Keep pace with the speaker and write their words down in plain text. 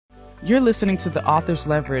You're listening to The Author's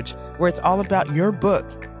Leverage, where it's all about your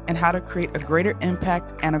book and how to create a greater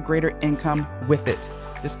impact and a greater income with it.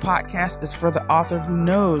 This podcast is for the author who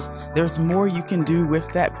knows there's more you can do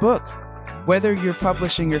with that book. Whether you're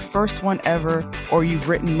publishing your first one ever or you've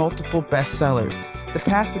written multiple bestsellers, the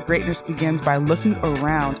path to greatness begins by looking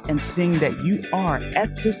around and seeing that you are,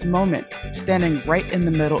 at this moment, standing right in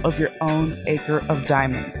the middle of your own acre of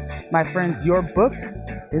diamonds. My friends, your book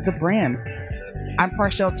is a brand. I'm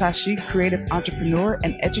Parshel Tashi, creative entrepreneur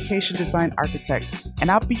and education design architect,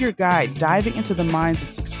 and I'll be your guide diving into the minds of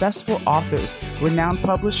successful authors, renowned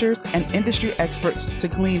publishers, and industry experts to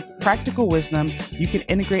glean practical wisdom you can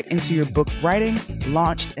integrate into your book writing,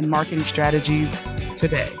 launch, and marketing strategies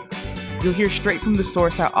today. You'll hear straight from the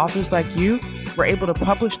source how authors like you were able to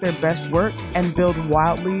publish their best work and build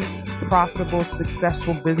wildly profitable,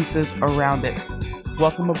 successful businesses around it.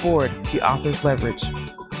 Welcome aboard The Author's Leverage.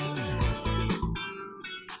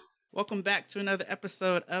 Welcome back to another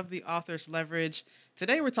episode of The Author's Leverage.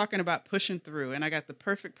 Today we're talking about pushing through, and I got the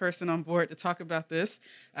perfect person on board to talk about this.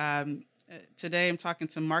 Today I'm talking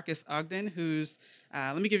to Marques Ogden, who's,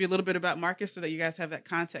 let me give you a little bit about Marques so that you guys have that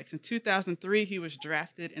context. In 2003, he was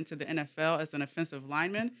drafted into the NFL as an offensive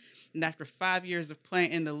lineman, and after 5 years of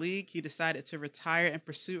playing in the league, he decided to retire and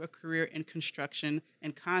pursue a career in construction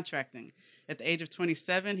and contracting. At the age of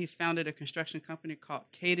 27, he founded a construction company called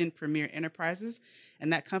Caden Premier Enterprises,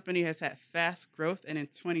 and that company has had fast growth, and in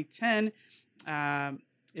 2010,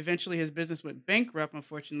 eventually his business went bankrupt,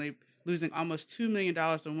 unfortunately, losing almost $2 million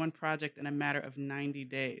on one project in a matter of 90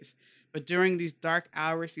 days. But during these dark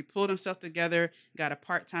hours, he pulled himself together, got a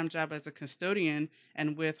part-time job as a custodian,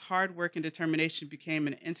 and with hard work and determination became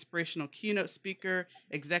an inspirational keynote speaker,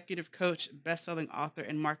 executive coach, best-selling author,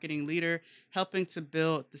 and marketing leader, helping to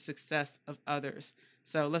build the success of others.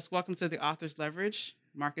 So let's welcome to the Author's Leverage,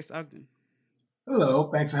 Marques Ogden. Hello,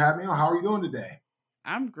 thanks for having me on. How are you doing today?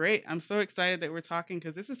 I'm great. I'm so excited that we're talking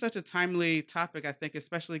because this is such a timely topic, I think,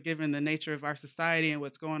 especially given the nature of our society and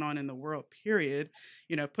what's going on in the world, period.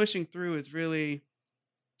 You know, pushing through is really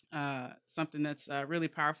something that's really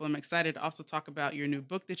powerful. I'm excited to also talk about your new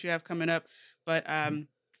book that you have coming up. But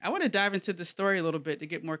I want to dive into the story a little bit to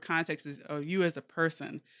get more context of you as a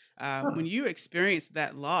person. When you experienced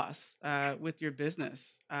that loss with your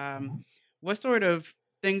business, what sort of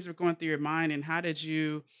things were going through your mind and how did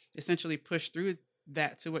you essentially push through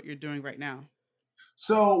that to what you're doing right now?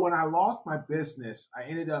 So when I lost my business, I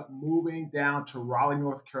ended up moving down to Raleigh,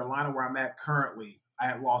 North Carolina, where I'm at currently. I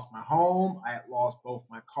had lost my home. I had lost both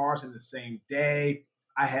my cars in the same day.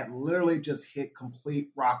 I had literally just hit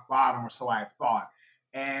complete rock bottom, or so I thought.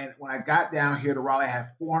 And when I got down here to Raleigh, I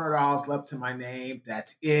had $400 left to my name.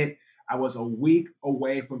 That's it. I was a week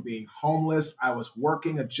away from being homeless. I was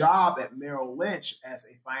working a job at Merrill Lynch as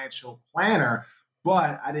a financial planner,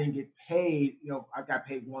 but I didn't get paid. I got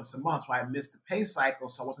paid once a month, so I missed the pay cycle,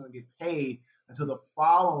 so I wasn't going to get paid until the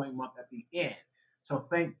following month at the end. So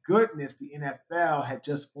thank goodness the NFL had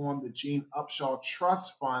just formed the Gene Upshaw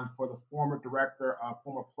Trust Fund for the former director of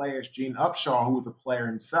former players, Gene Upshaw, who was a player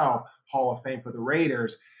himself, Hall of Fame for the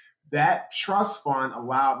Raiders. That trust fund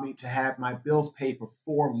allowed me to have my bills paid for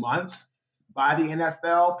 4 months by the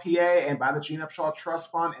NFLPA and by the Gene Upshaw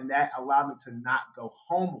Trust Fund, and that allowed me to not go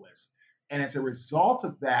homeless. And as a result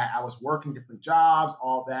of that, I was working different jobs,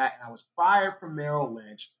 all that, and I was fired from Merrill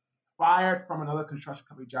Lynch, fired from another construction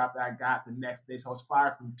company job that I got the next day. So I was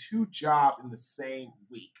fired from 2 jobs in the same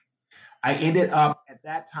week. I ended up at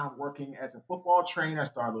that time working as a football trainer,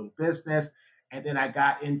 started a little business, and then I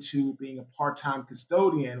got into being a part-time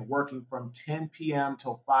custodian, working from 10 p.m.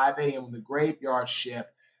 till 5 a.m. on the graveyard shift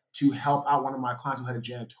to help out one of my clients who had a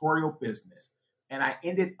janitorial business. And I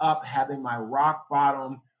ended up having my rock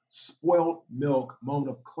bottom spoiled milk moment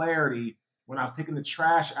of clarity when I was taking the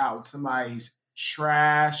trash out with somebody's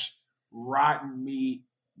trash, rotten meat,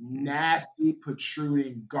 nasty,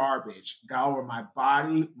 protruding garbage got over my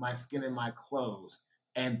body, my skin, and my clothes.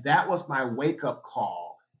 And that was my wake-up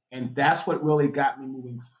call. And that's what really got me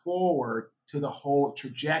moving forward to the whole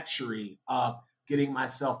trajectory of getting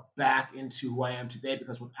myself back into who I am today,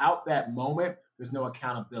 because without that moment, there's no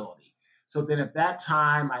accountability. So then at that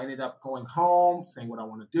time, I ended up going home, saying what I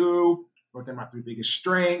want to do, wrote down my 3 biggest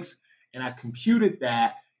strengths, and I computed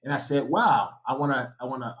that. And I said, wow, I'm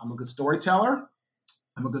a good storyteller,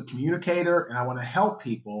 I'm a good communicator, and I want to help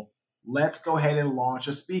people. Let's go ahead and launch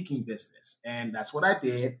a speaking business. And that's what I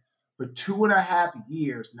did for 2.5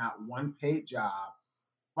 years, not one paid job.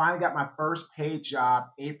 Finally got my first paid job,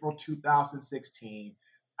 April 2016.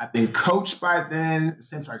 I've been coached by then,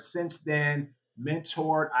 since then,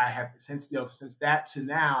 mentored. I have since that to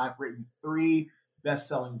now, I've written 3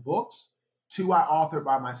 best-selling books, Two I authored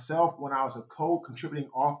by myself when I was a co-contributing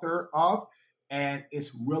author of, and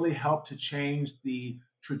it's really helped to change the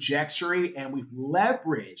trajectory. And we've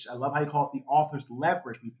leveraged, I love how you call it the author's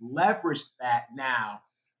leverage. We've leveraged that now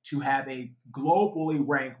to have a globally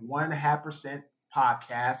ranked 1.5%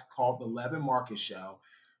 podcast called The Levin Marques Show.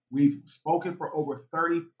 We've spoken for over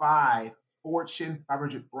 35 Fortune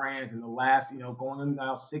 500 brands in the last, going on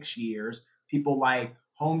now 6 years. People like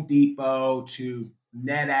Home Depot to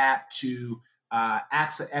NetApp to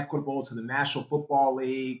AXA Equitable to the National Football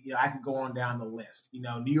League. I could go on down the list.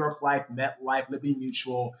 New York Life, MetLife, Liberty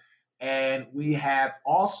Mutual. And we have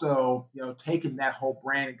also, taken that whole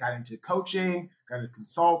brand and got into coaching, got into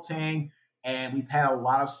consulting, and we've had a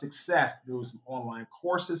lot of success through some online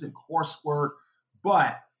courses and coursework.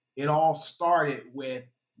 But it all started with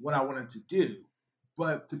what I wanted to do.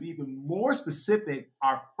 But to be even more specific,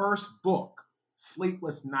 our first book,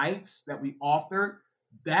 Sleepless Nights, that we authored,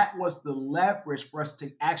 that was the leverage for us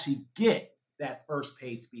to actually get that first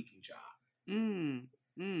paid speaking job.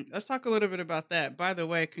 Let's talk a little bit about that. By the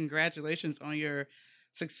way, congratulations on your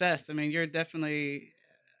success. I mean, you're definitely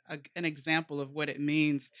an example of what it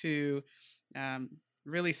means to um,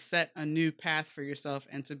 really set a new path for yourself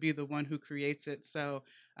and to be the one who creates it. So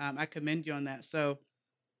I commend you on that. So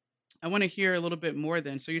I want to hear a little bit more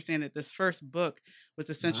then. So you're saying that this first book was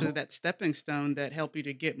essentially Uh-huh. that stepping stone that helped you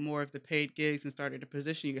to get more of the paid gigs and started to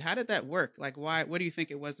position you. How did that work? Like, why? What do you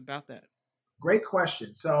think it was about that? Great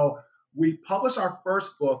question. So we published our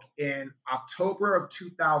first book in October of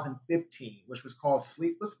 2015, which was called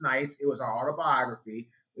Sleepless Nights. It was our autobiography.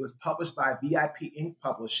 It was published by VIP Inc.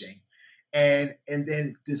 Publishing. And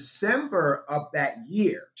then December of that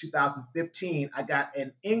year, 2015, I got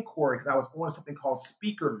an inquiry because I was on something called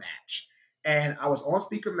Speaker Match. And I was on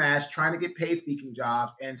Speaker Match trying to get paid speaking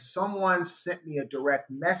jobs, and someone sent me a direct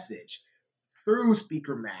message through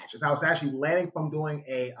Speaker Match as I was actually landing from doing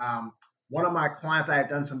one of my clients I had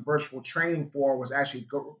done some virtual training for was actually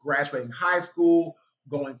graduating high school,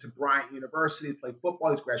 going to Bryant University to play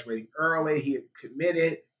football. He's graduating early. He had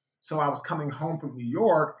committed. So I was coming home from New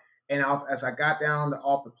York, and as I got down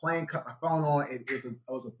off the plane, cut my phone on, it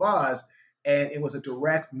was a buzz, and it was a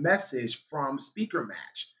direct message from Speaker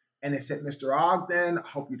Match. And it said, Mr. Ogden, I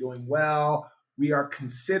hope you're doing well. We are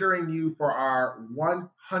considering you for our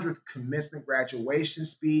 100th commencement graduation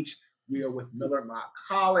speech. We are with Miller Mock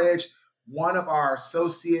College. One of our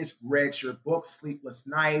associates read your book, Sleepless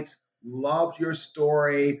Nights, loved your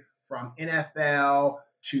story from NFL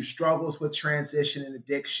to struggles with transition and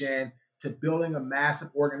addiction to building a massive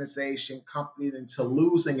organization, company, and to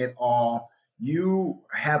losing it all. You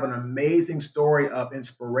have an amazing story of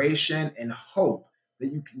inspiration and hope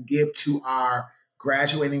that you can give to our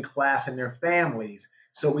graduating class and their families.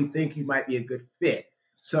 So we think you might be a good fit.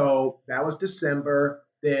 So that was December.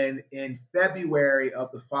 Then in February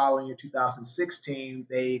of the following year, 2016,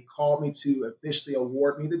 they called me to officially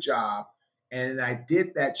award me the job. And I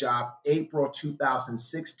did that job April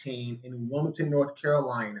 2016 in Wilmington, North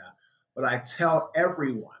Carolina. But I tell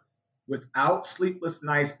everyone, without Sleepless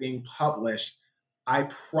Nights being published, I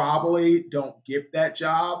probably don't get that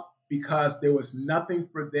job because there was nothing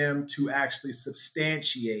for them to actually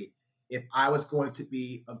substantiate if I was going to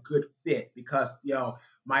be a good fit. Because,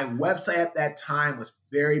 my website at that time was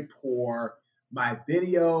very poor. My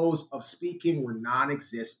videos of speaking were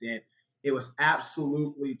non-existent. It was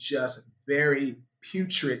absolutely just very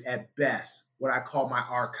putrid at best, what I call my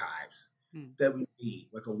archives that we need,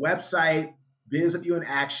 like a website, videos of you in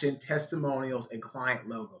action, testimonials, and client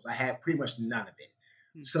logos. I had pretty much none of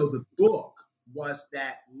it. So the book was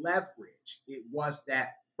that leverage. It was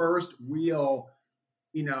that first real,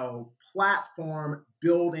 platform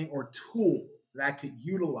building or tool that I could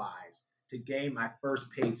utilize to gain my first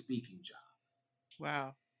paid speaking job.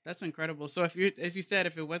 Wow, that's incredible. So if you, as you said,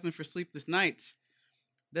 if it wasn't for Sleepless Nights,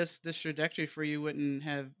 this trajectory for you wouldn't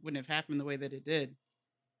have happened the way that it did.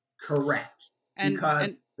 Correct. And Because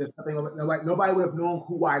and there's nothing like nobody would have known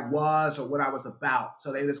who I was or what I was about.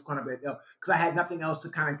 So they just kind of because I had nothing else to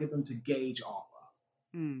kind of give them to gauge off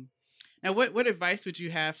of. hmm. Now, what advice would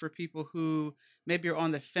you have for people who maybe are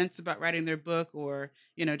on the fence about writing their book, or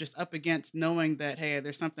just up against knowing that, hey,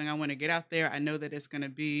 there's something I want to get out there. I know that it's going to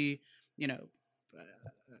be, you know,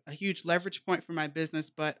 a huge leverage point for my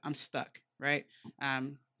business, but I'm stuck, right?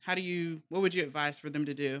 What would you advise for them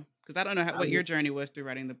to do? Because I don't know I what your would, journey was through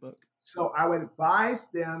writing the book. so I would advise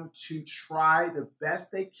them to try the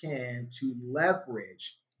best they can to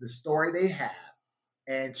leverage the story they have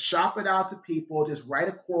and shop it out to people. Just write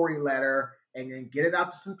a query letter and then get it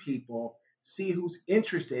out to some people, see who's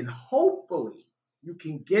interested. And hopefully you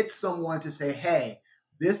can get someone to say, hey,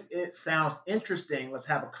 it sounds interesting. Let's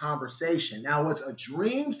have a conversation. Now, what's a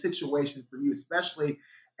dream situation for you, especially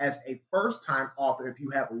as a first time author, if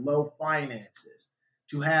you have low finances,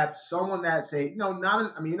 to have someone that say, not,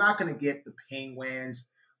 I mean, you're not going to get the Penguins,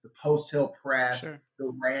 the Post Hill Press, Sure.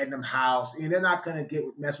 the Random House. And they're not going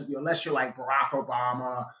to mess with you unless you're like Barack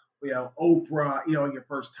Obama, Oprah, your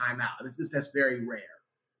first time out. That's very rare.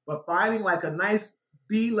 But finding like a nice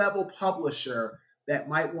B-level publisher that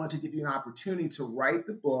might want to give you an opportunity to write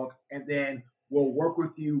the book, and then we'll work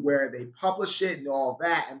with you where they publish it and all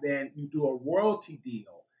that, and then you do a royalty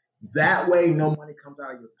deal. That way, no money comes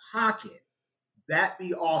out of your pocket. That'd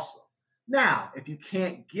be awesome. Now, if you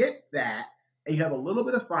can't get that and you have a little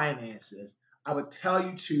bit of finances, I would tell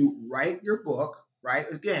you to write your book, right?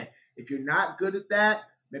 Again, if you're not good at that,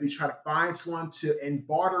 maybe try to find someone and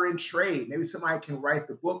barter and trade. Maybe somebody can write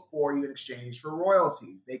the book for you in exchange for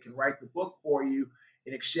royalties. They can write the book for you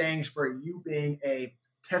in exchange for you being a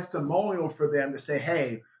testimonial for them to say,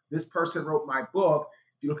 hey, this person wrote my book.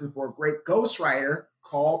 If you're looking for a great ghostwriter,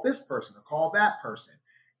 call this person or call that person.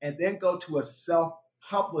 And then go to a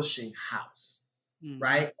self-publishing house,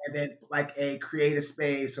 right? And then like a Creative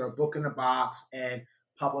Space or a Book in a Box and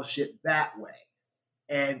publish it that way.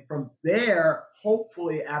 And from there,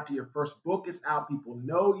 hopefully after your first book is out, people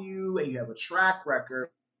know you and you have a track record,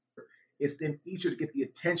 it's then easier to get the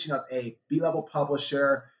attention of a B-level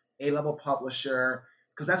publisher, A-level publisher,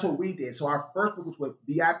 because that's what we did. So our first book was with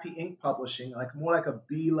VIP Inc. Publishing, like more like a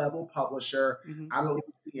B-level publisher out of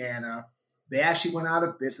Louisiana. They actually went out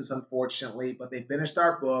of business, unfortunately, but they finished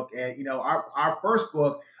our book. And, our first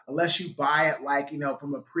book, unless you buy it like,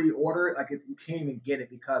 from a pre-order, like you can't even get it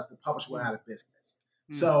because the publisher went out of business.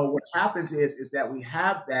 So what happens is that we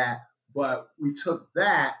have that, but we took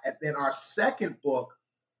that, and then our second book,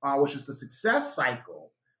 which is The Success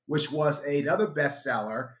Cycle, which was another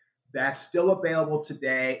bestseller, that's still available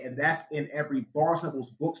today, and that's in every Barnes & Noble's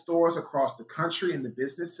bookstores across the country in the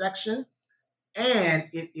business section. And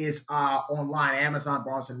it is online, Amazon,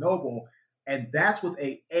 Barnes & Noble, and that's with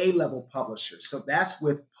a A-level publisher. So that's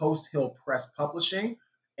with Post Hill Press Publishing,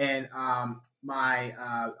 and my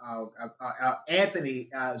Anthony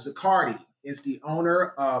Zaccardi is the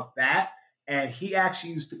owner of that, and he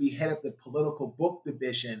actually used to be head of the political book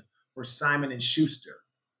division for Simon and Schuster.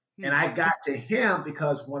 And I got to him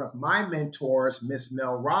because one of my mentors, Miss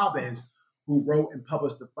Mel Robbins, who wrote and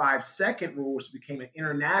published the 5-Second Rule, which became an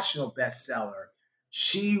international bestseller,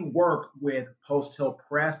 she worked with Post Hill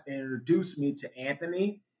Press and introduced me to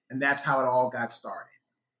Anthony, and that's how it all got started.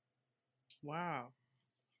 Wow.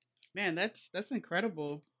 Man, that's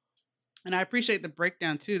incredible. And I appreciate the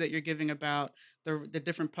breakdown too that you're giving about the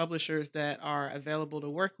different publishers that are available to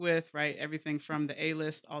work with, right? Everything from the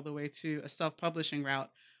A-list all the way to a self-publishing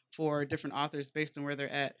route for different authors based on where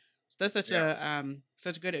they're at. So that's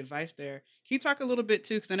such good advice there. Can you talk a little bit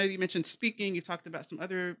too, because I know you mentioned speaking, you talked about some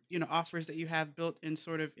other, offers that you have built in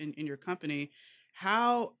sort of in your company.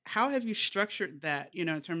 How have you structured that,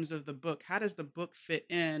 in terms of the book? How does the book fit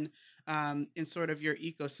in sort of your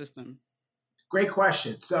ecosystem? Great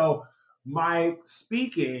question. So my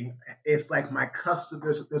speaking is like my custom.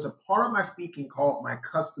 There's a part of my speaking called my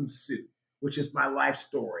custom suit, which is my life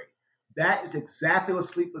story. That is exactly what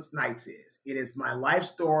Sleepless Nights is. It is my life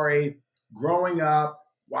story, growing up,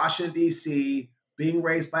 Washington, D.C., being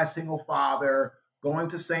raised by a single father, going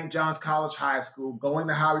to St. John's College High School, going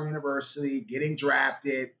to Howard University, getting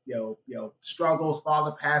drafted, struggles,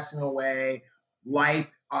 father passing away, life,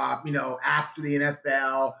 after the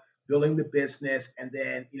NFL, building the business, and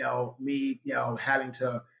then, me, having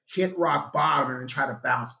to hit rock bottom and then try to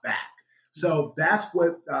bounce back. So that's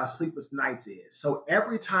what Sleepless Nights is. So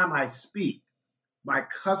every time I speak, my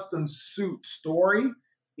custom suit story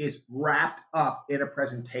is wrapped up in a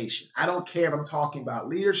presentation. I don't care if I'm talking about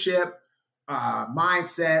leadership,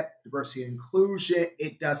 mindset, diversity and inclusion.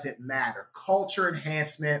 It doesn't matter. Culture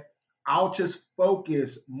enhancement. I'll just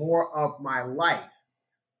focus more of my life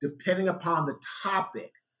depending upon the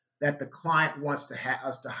topic that the client wants to have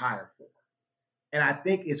us to hire for. And I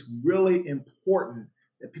think it's really important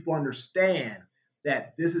that people understand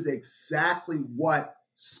that this is exactly what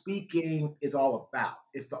speaking is all about.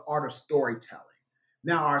 It's the art of storytelling.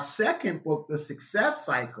 Now, our second book, The Success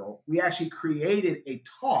Cycle, we actually created a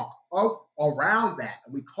talk around that.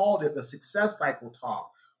 And we called it the Success Cycle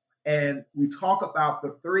Talk. And we talk about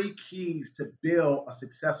the 3 keys to build a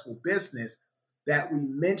successful business that we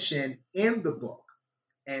mention in the book: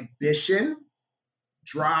 ambition,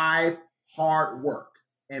 drive, hard work.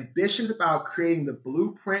 Ambition is about creating the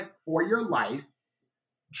blueprint for your life.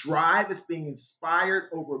 Drive is being inspired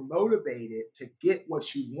over motivated to get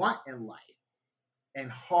what you want in life. And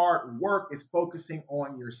hard work is focusing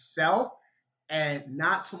on yourself and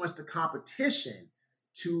not so much the competition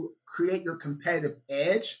to create your competitive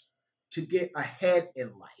edge to get ahead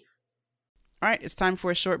in life. All right, it's time for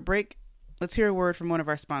a short break. Let's hear a word from one of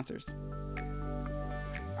our sponsors.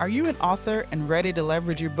 Are you an author and ready to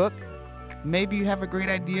leverage your book? Maybe you have a great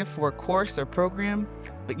idea for a course or program,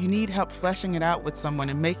 but you need help fleshing it out with someone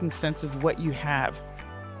and making sense of what you have.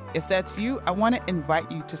 If that's you, I want to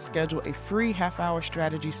invite you to schedule a free half-hour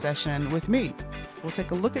strategy session with me. We'll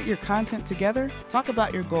take a look at your content together, talk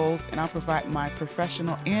about your goals, and I'll provide my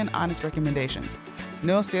professional and honest recommendations.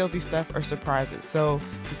 No salesy stuff or surprises. So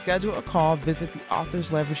to schedule a call, visit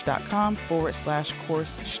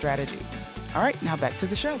theauthorsleverage.com/course strategy. All right, now back to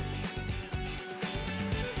the show.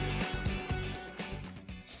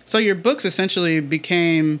 So your books essentially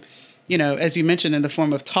became, as you mentioned, in the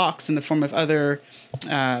form of talks, in the form of other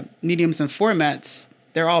mediums and formats.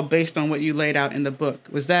 They're all based on what you laid out in the book.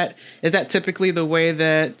 Is that typically the way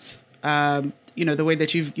that the way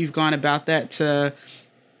that you've gone about that? To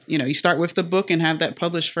you start with the book and have that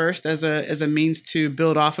published first as a means to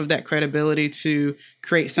build off of that credibility to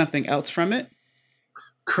create something else from it.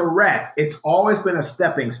 Correct. It's always been a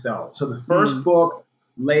stepping stone. So the first book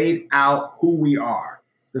laid out who we are.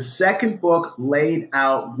 The second book laid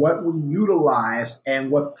out what we utilized and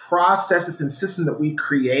what processes and systems that we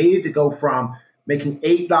created to go from making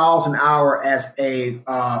 $8 an hour as a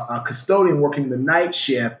custodian working the night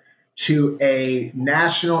shift to a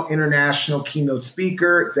national, international keynote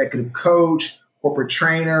speaker, executive coach, corporate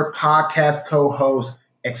trainer, podcast co-host,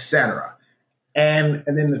 etc. And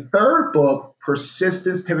then the third book,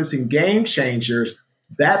 Persistence, Pivots, and Game Changers,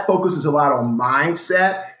 that focuses a lot on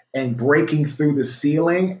mindset and breaking through the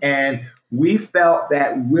ceiling. And we felt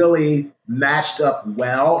that really matched up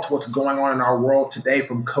well to what's going on in our world today,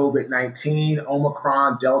 from COVID-19,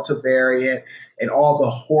 Omicron, Delta variant, and all the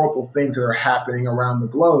horrible things that are happening around the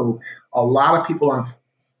globe. A lot of people,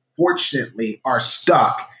 unfortunately, are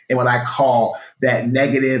stuck in what I call that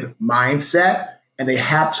negative mindset, and they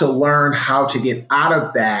have to learn how to get out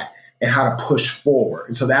of that and how to push forward.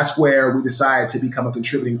 And so that's where we decided to become a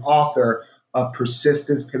contributing author of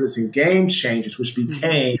Persistence, Pivots, and Game Changers, which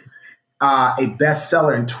became a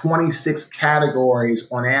bestseller in 26 categories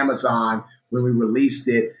on Amazon when we released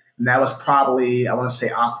it. And that was probably, I want to say,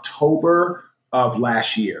 October of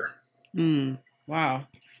last year. Wow.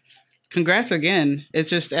 Congrats again. It's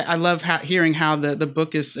just, I love hearing how the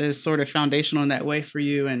book is sort of foundational in that way for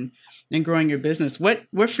you and growing your business. What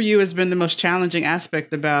for you has been the most challenging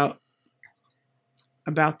aspect about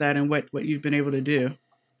that and what you've been able to do?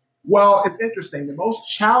 Well, it's interesting. The most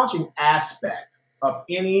challenging aspect of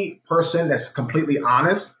any person that's completely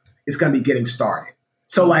honest is going to be getting started.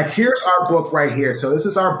 So here's our book right here. So this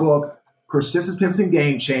is our book, Persistence, Pivots, and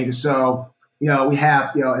Game Changers. So, we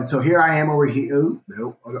have, and so here I am over here,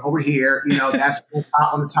 over here, that's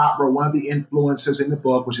on the top row, one of the influencers in the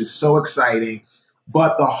book, which is so exciting.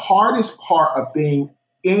 But the hardest part of being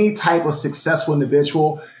any type of successful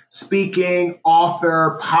individual, speaking,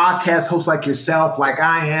 author, podcast host like yourself, like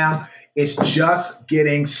I am, is just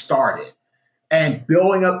getting started and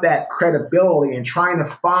building up that credibility and trying to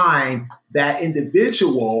find that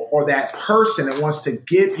individual or that person that wants to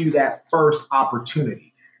give you that first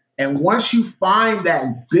opportunity. And once you find that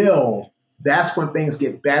and build, that's when things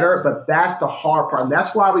get better. But that's the hard part. And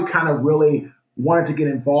that's why we kind of really wanted to get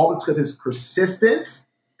involved. It's because it's persistence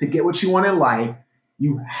to get what you want in life.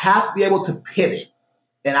 You have to be able to pivot.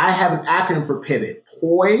 And I have an acronym for pivot: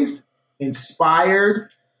 poised,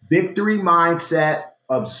 inspired, victory mindset,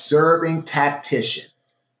 observing tactician.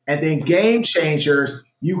 And then game changers,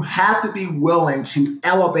 you have to be willing to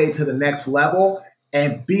elevate to the next level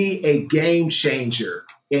and be a game changer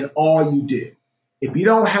in all you do. If you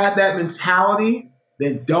don't have that mentality,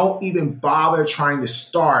 then don't even bother trying to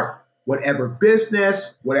start whatever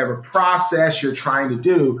business, whatever process you're trying to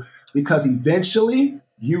do, because eventually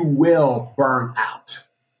you will burn out.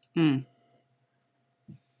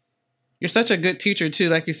 You're such a good teacher too.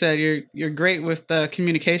 Like you said, you're great with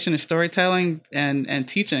communication and storytelling and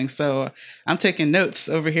teaching. So I'm taking notes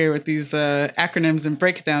over here with these acronyms and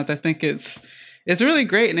breakdowns. I think it's really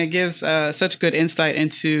great, and it gives such good insight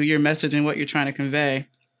into your message and what you're trying to convey.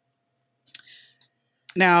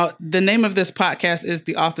 Now, the name of this podcast is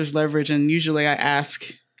The Author's Leverage, and usually I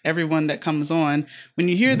ask everyone that comes on, when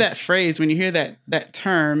you hear that phrase, when you hear that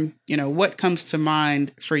term, what comes to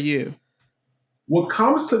mind for you? What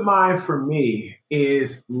comes to mind for me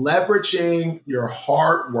is leveraging your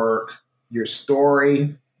hard work, your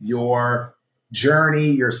story, your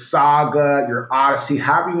journey, your saga, your odyssey,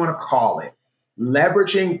 however you want to call it,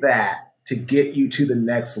 leveraging that to get you to the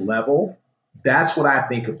next level That's what I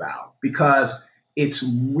think about, because it's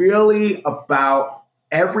really about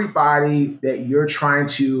everybody that you're trying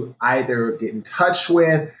to either get in touch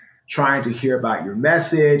with, trying to hear about your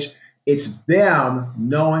message. It's them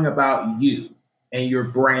knowing about you and your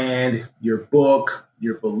brand, your book,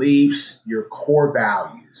 your beliefs, your core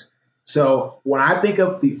values. So when I think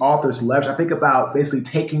of the author's leverage, I think about basically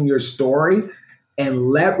taking your story and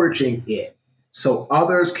leveraging it so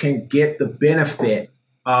others can get the benefit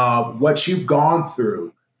of what you've gone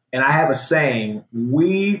through. And I have a saying: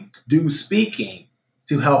 we do speaking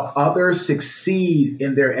to help others succeed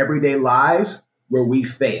in their everyday lives where we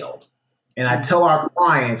failed. And I tell our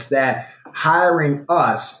clients that hiring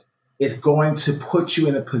us is going to put you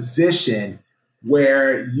in a position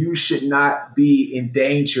where you should not be in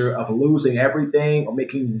danger of losing everything or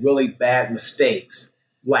making really bad mistakes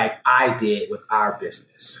like I did with our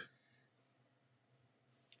business.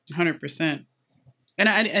 100%.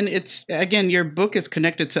 And it's, again, your book is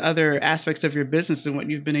connected to other aspects of your business and what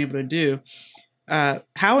you've been able to do.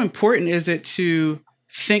 How important is it to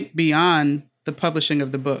think beyond the publishing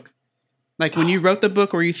of the book? Like when you wrote the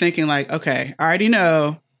book, were you thinking like, okay, I already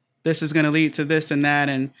know this is going to lead to this and that,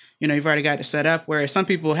 and you've already got it set up, whereas some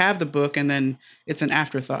people have the book and then it's an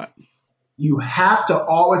afterthought? You have to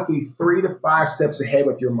always be 3 to 5 steps ahead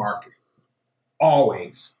with your marketing.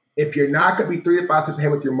 Always. If you're not going to be 3 to 5 steps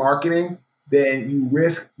ahead with your marketing, then you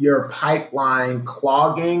risk your pipeline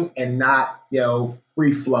clogging and not,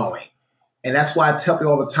 free flowing. And that's why I tell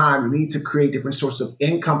people all the time, you need to create different sources of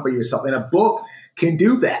income for yourself. And a book can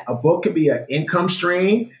do that. A book can be an income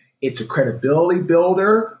stream. It's a credibility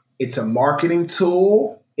builder. It's a marketing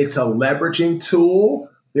tool. It's a leveraging tool.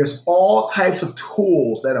 There's all types of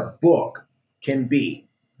tools that a book can be.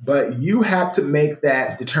 But you have to make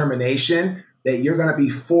that determination that you're going to be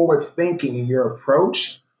forward thinking in your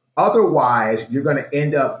approach. Otherwise, you're going to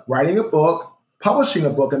end up writing a book, publishing a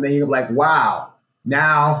book, and then you're like, wow,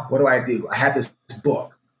 now what do? I have this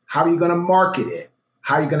book. How are you going to market it?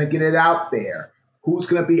 How are you going to get it out there? Who's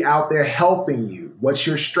going to be out there helping you? What's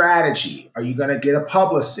your strategy? Are you going to get a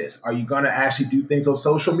publicist? Are you going to actually do things on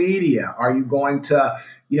social media? Are you going to,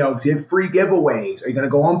 give free giveaways? Are you going to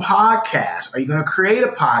go on podcasts? Are you going to create a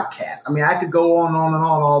podcast? I mean, I could go on and on and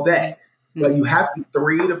on all day, but you have to be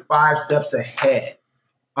 3 to 5 steps ahead.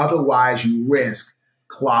 Otherwise, you risk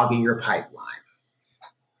clogging your pipeline.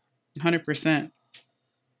 100%.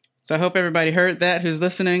 So I hope everybody heard that who's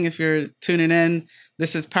listening. If you're tuning in,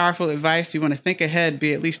 this is powerful advice. You want to think ahead,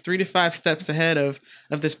 be at least 3 to 5 steps ahead of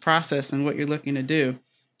this process and what you're looking to do.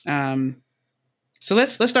 So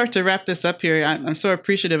let's start to wrap this up here. I'm so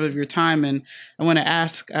appreciative of your time, and I want to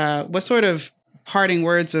ask, what sort of parting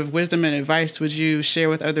words of wisdom and advice would you share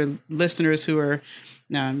with other listeners who are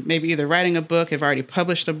maybe either writing a book, have already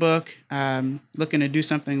published a book, looking to do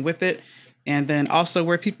something with it? And then also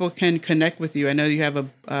where people can connect with you. I know you have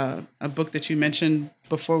a book that you mentioned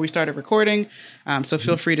before we started recording. So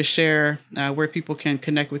feel free to share where people can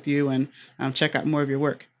connect with you and check out more of your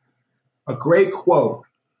work. A great quote: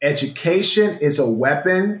 education is a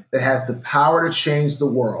weapon that has the power to change the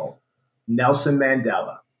world. Nelson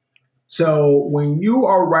Mandela. So when you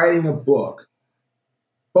are writing a book,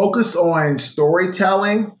 focus on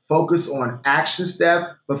storytelling, focus on action steps,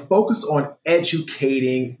 but focus on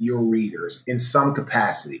educating your readers in some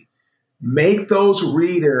capacity. Make those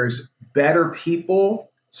readers better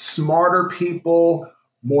people, smarter people,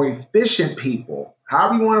 more efficient people,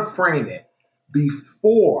 however you want to frame it,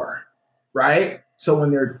 before, right? So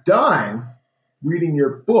when they're done reading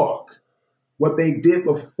your book, what they did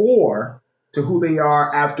before to who they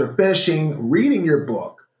are after finishing reading your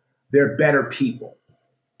book, they're better people.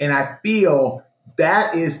 And I feel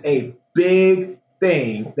that is a big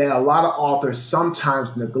thing that a lot of authors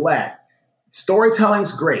sometimes neglect.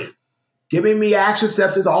 Storytelling's great. Giving me action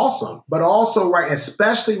steps is awesome, but also,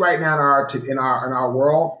 especially right now in our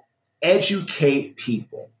world, educate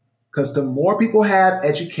people. Because the more people have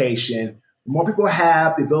education, the more people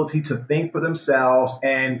have the ability to think for themselves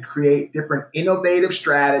and create different innovative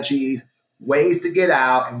strategies, ways to get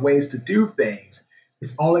out and ways to do things.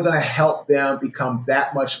 It's only going to help them become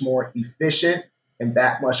that much more efficient and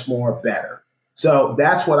that much more better. So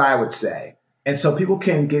that's what I would say. And so people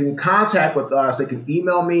can get in contact with us. They can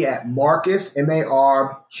email me at Marques,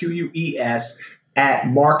 MARQUES, at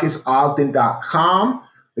marquesogden.com.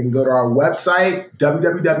 They can go to our website,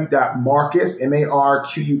 www.marques,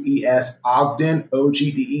 MARQUES, Ogden,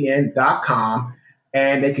 OGDEN.com.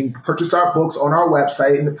 And they can purchase our books on our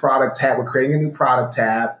website in the product tab. We're creating a new product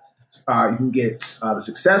tab. You can get the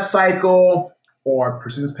Success Cycle or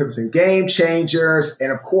Persistence, Pivots, and Game Changers.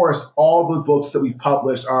 And of course, all the books that we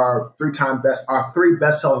published are 3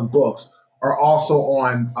 best-selling books are also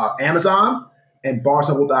on Amazon and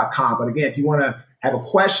BarnesandNoble.com. But again, if you want to have a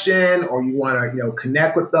question or you want to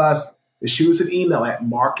connect with us, just shoot us an email at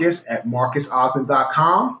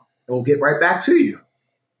Marques@MarquesOgden.com, and we'll get right back to you.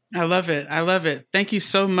 I love it. I love it. Thank you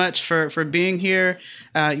so much for being here.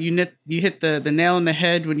 You hit the nail on the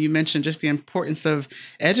head when you mentioned just the importance of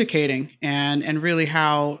educating and really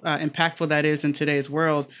how impactful that is in today's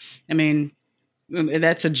world. I mean,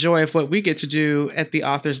 that's a joy of what we get to do at the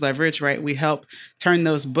Authors Leverage, right? We help turn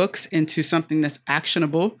those books into something that's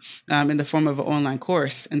actionable in the form of an online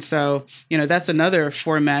course. And so, that's another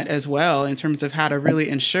format as well in terms of how to really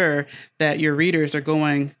ensure that your readers are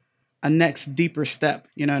going a next deeper step.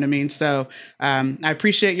 You know what I mean? So I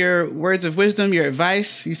appreciate your words of wisdom, your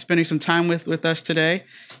advice, you spending some time with us today.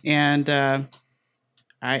 And I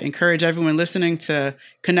encourage everyone listening to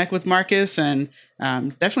connect with Marques and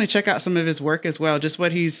definitely check out some of his work as well. Just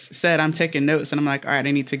what he's said, I'm taking notes and I'm like, all right,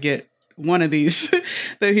 I need to get one of these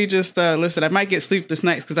that he just listed. I might get sleepless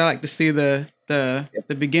nights because I like to see the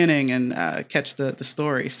beginning and catch the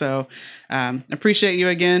story. So appreciate you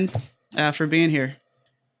again for being here.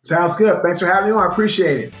 Sounds good. Thanks for having me on. I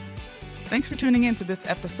appreciate it. Thanks for tuning in to this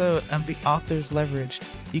episode of The Authors Leverage.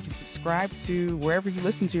 You can subscribe to wherever you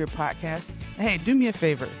listen to your podcast. And hey, do me a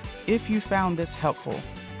favor. If you found this helpful,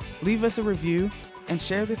 leave us a review and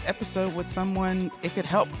share this episode with someone it could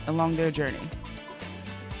help along their journey.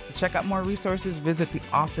 To check out more resources, visit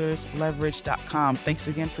theauthorsleverage.com. Thanks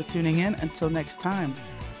again for tuning in. Until next time.